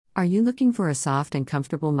Are you looking for a soft and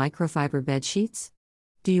comfortable microfiber bed sheets?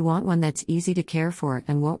 Do you want one that's easy to care for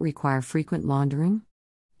and won't require frequent laundering?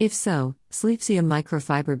 If so, Sleepsia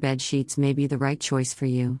microfiber bed sheets may be the right choice for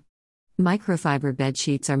you. Microfiber bed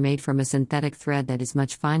sheets are made from a synthetic thread that is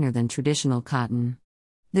much finer than traditional cotton.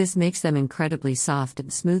 This makes them incredibly soft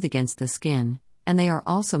and smooth against the skin, and they are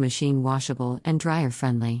also machine washable and dryer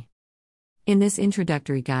friendly. In this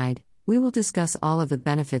introductory guide, we will discuss all of the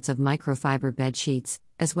benefits of microfiber bed sheets,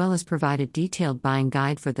 as well as provide a detailed buying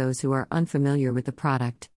guide for those who are unfamiliar with the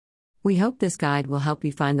product. We hope this guide will help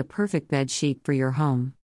you find the perfect bed sheet for your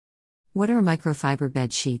home. What are microfiber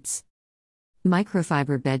bed sheets?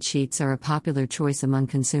 Microfiber bed sheets are a popular choice among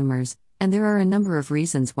consumers, and there are a number of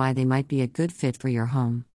reasons why they might be a good fit for your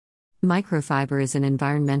home. Microfiber is an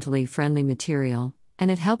environmentally friendly material,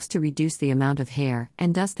 and it helps to reduce the amount of hair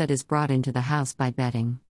and dust that is brought into the house by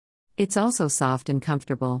bedding. It's also soft and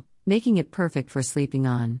comfortable, making it perfect for sleeping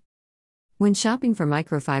on. When shopping for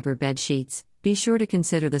microfiber bed sheets, be sure to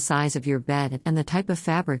consider the size of your bed and the type of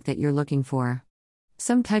fabric that you're looking for.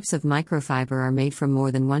 Some types of microfiber are made from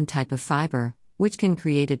more than one type of fiber, which can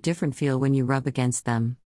create a different feel when you rub against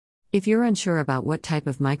them. If you're unsure about what type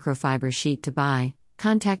of microfiber sheet to buy,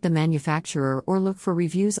 contact the manufacturer or look for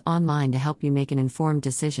reviews online to help you make an informed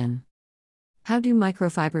decision. How do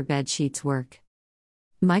microfiber bed sheets work?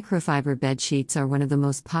 Microfiber bed sheets are one of the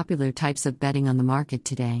most popular types of bedding on the market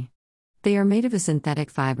today. They are made of a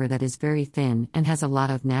synthetic fiber that is very thin and has a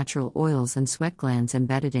lot of natural oils and sweat glands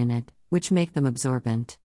embedded in it, which make them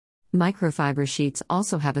absorbent. Microfiber sheets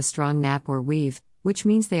also have a strong nap or weave, which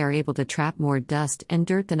means they are able to trap more dust and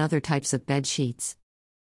dirt than other types of bed sheets.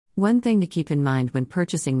 One thing to keep in mind when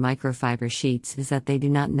purchasing microfiber sheets is that they do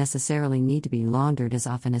not necessarily need to be laundered as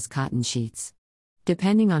often as cotton sheets.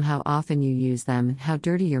 Depending on how often you use them and how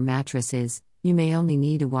dirty your mattress is, you may only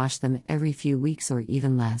need to wash them every few weeks or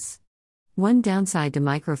even less. One downside to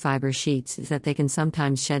microfiber sheets is that they can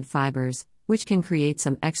sometimes shed fibers, which can create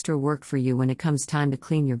some extra work for you when it comes time to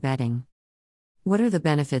clean your bedding. What are the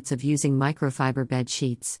benefits of using microfiber bed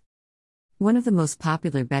sheets? One of the most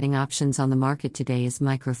popular bedding options on the market today is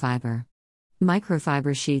microfiber.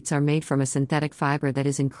 Microfiber sheets are made from a synthetic fiber that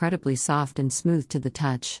is incredibly soft and smooth to the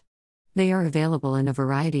touch. They are available in a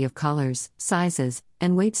variety of colors, sizes,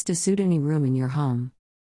 and weights to suit any room in your home.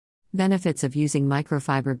 Benefits of using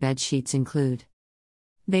microfiber bed sheets include: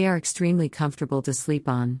 they are extremely comfortable to sleep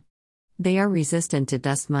on. They are resistant to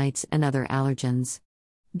dust mites and other allergens.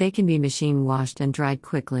 They can be machine washed and dried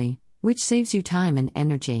quickly, which saves you time and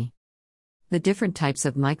energy. The different types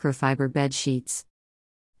of microfiber bed sheets.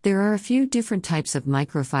 There are a few different types of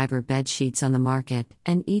microfiber bed sheets on the market,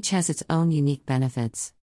 and each has its own unique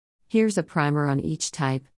benefits. Here's a primer on each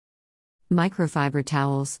type. Microfiber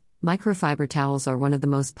towels. Microfiber towels are one of the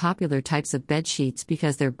most popular types of bed sheets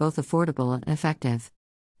because they're both affordable and effective.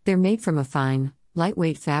 They're made from a fine,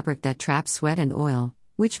 lightweight fabric that traps sweat and oil,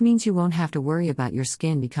 which means you won't have to worry about your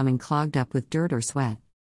skin becoming clogged up with dirt or sweat.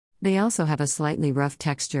 They also have a slightly rough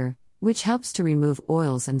texture, which helps to remove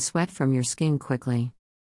oils and sweat from your skin quickly.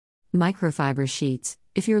 Microfiber sheets.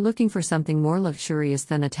 If you're looking for something more luxurious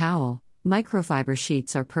than a towel, microfiber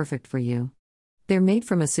sheets are perfect for you. They're made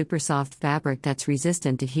from a super soft fabric that's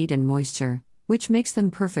resistant to heat and moisture, which makes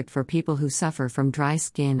them perfect for people who suffer from dry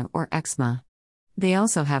skin or eczema. They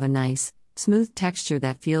also have a nice, smooth texture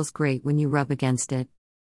that feels great when you rub against it.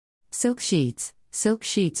 Silk sheets. Silk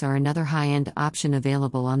sheets are another high-end option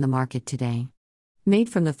available on the market today. Made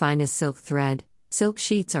from the finest silk thread, silk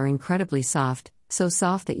sheets are incredibly soft, so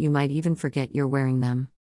soft that you might even forget you're wearing them.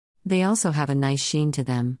 They also have a nice sheen to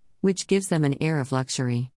them, which gives them an air of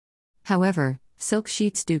luxury. However, silk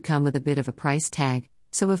sheets do come with a bit of a price tag,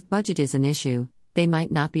 so if budget is an issue, they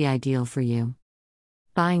might not be ideal for you.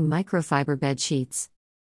 Buying microfiber bed sheets.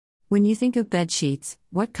 When you think of bed sheets,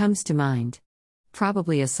 what comes to mind?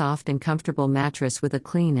 Probably a soft and comfortable mattress with a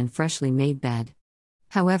clean and freshly made bed.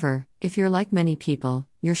 However, if you're like many people,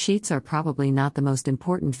 your sheets are probably not the most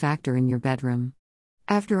important factor in your bedroom.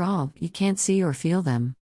 After all, you can't see or feel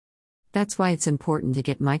them. That's why it's important to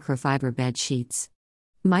get microfiber bed sheets.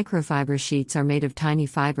 Microfiber sheets are made of tiny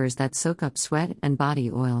fibers that soak up sweat and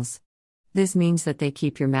body oils. This means that they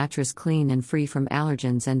keep your mattress clean and free from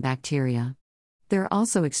allergens and bacteria. They're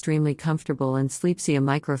also extremely comfortable, and Sleepsia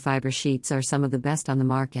microfiber sheets are some of the best on the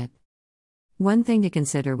market. One thing to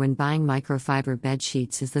consider when buying microfiber bed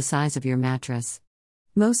sheets is the size of your mattress.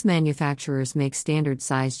 Most manufacturers make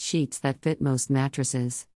standard-sized sheets that fit most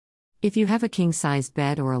mattresses. If you have a king-sized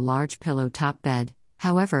bed or a large pillow-top bed,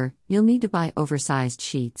 however, you'll need to buy oversized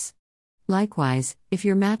sheets. Likewise, if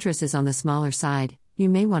your mattress is on the smaller side, you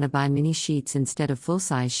may want to buy mini sheets instead of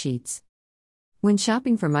full-size sheets. When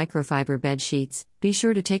shopping for microfiber bed sheets, be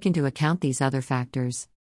sure to take into account these other factors.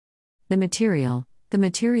 The material. The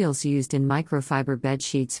materials used in microfiber bed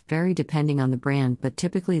sheets vary depending on the brand, but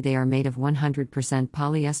typically they are made of 100%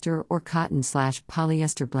 polyester or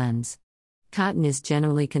cotton/polyester blends. Cotton is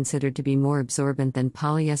generally considered to be more absorbent than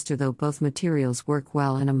polyester, though both materials work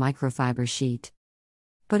well in a microfiber sheet.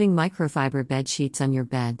 Putting microfiber bed sheets on your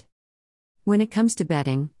bed. When it comes to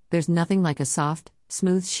bedding, there's nothing like a soft,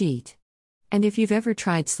 smooth sheet. And if you've ever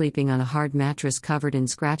tried sleeping on a hard mattress covered in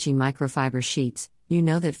scratchy microfiber sheets, you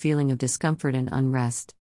know that feeling of discomfort and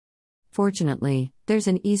unrest. Fortunately, there's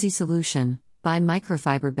an easy solution: buy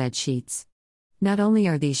microfiber bed sheets. Not only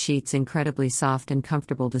are these sheets incredibly soft and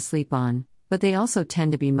comfortable to sleep on, but they also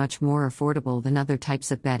tend to be much more affordable than other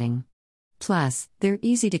types of bedding. Plus, they're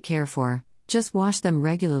easy to care for, just wash them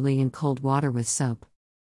regularly in cold water with soap.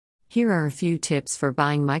 Here are a few tips for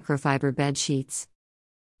buying microfiber bed sheets.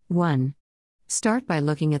 1. Start by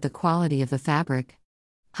looking at the quality of the fabric.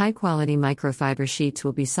 High-quality microfiber sheets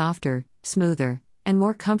will be softer, smoother, and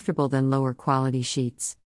more comfortable than lower-quality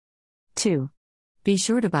sheets. 2. Be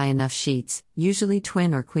sure to buy enough sheets, usually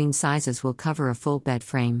twin or queen sizes will cover a full bed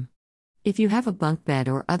frame. If you have a bunk bed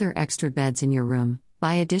or other extra beds in your room,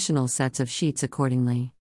 buy additional sets of sheets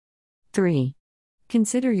accordingly. 3.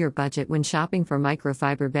 Consider your budget when shopping for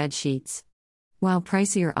microfiber bed sheets. While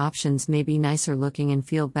pricier options may be nicer looking and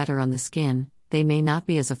feel better on the skin, they may not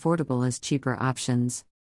be as affordable as cheaper options.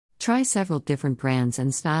 Try several different brands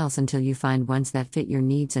and styles until you find ones that fit your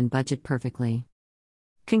needs and budget perfectly.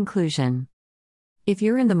 Conclusion. If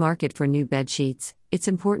you're in the market for new bed sheets, it's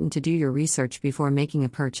important to do your research before making a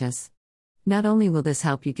purchase. Not only will this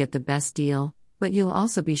help you get the best deal, but you'll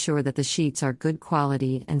also be sure that the sheets are good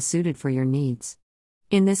quality and suited for your needs.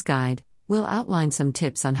 In this guide, we'll outline some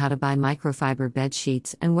tips on how to buy microfiber bed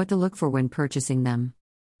sheets and what to look for when purchasing them.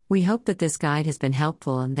 We hope that this guide has been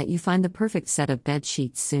helpful and that you find the perfect set of bed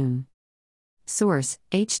sheets soon. Source: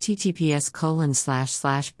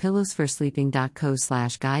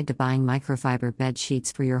 https://pillowsforsleeping.co/guide to buying microfiber bed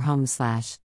sheets for your home/